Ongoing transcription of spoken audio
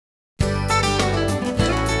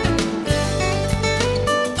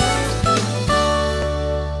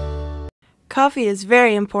Coffee is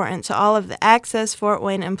very important to all of the Access Fort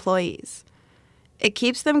Wayne employees. It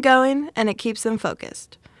keeps them going and it keeps them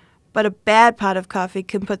focused. But a bad pot of coffee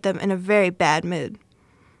can put them in a very bad mood.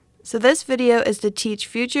 So this video is to teach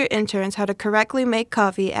future interns how to correctly make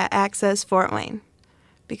coffee at Access Fort Wayne.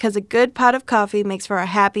 Because a good pot of coffee makes for a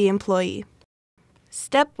happy employee.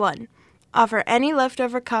 Step 1. Offer any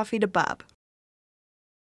leftover coffee to Bob.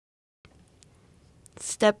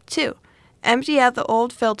 Step 2. Empty out the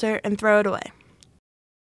old filter and throw it away.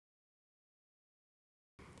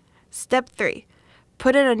 Step 3.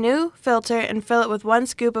 Put in a new filter and fill it with 1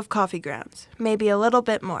 scoop of coffee grounds, maybe a little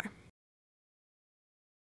bit more.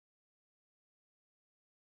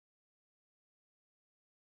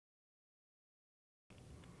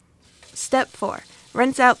 Step 4.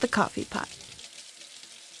 Rinse out the coffee pot.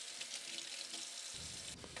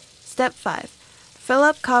 Step 5. Fill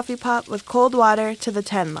up coffee pot with cold water to the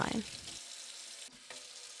 10 line.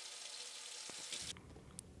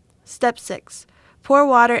 Step 6. Pour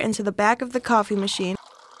water into the back of the coffee machine.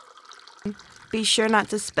 Be sure not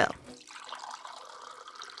to spill.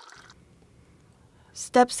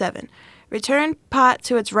 Step 7. Return pot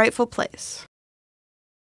to its rightful place.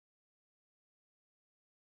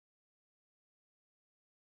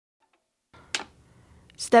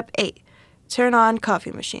 Step 8. Turn on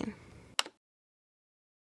coffee machine.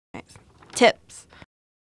 Tips.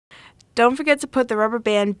 Don't forget to put the rubber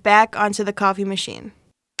band back onto the coffee machine.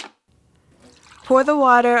 Pour the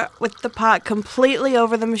water with the pot completely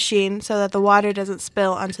over the machine so that the water doesn't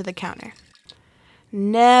spill onto the counter.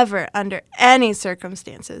 Never, under any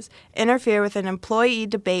circumstances, interfere with an employee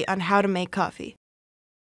debate on how to make coffee.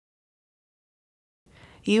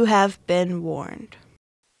 You have been warned.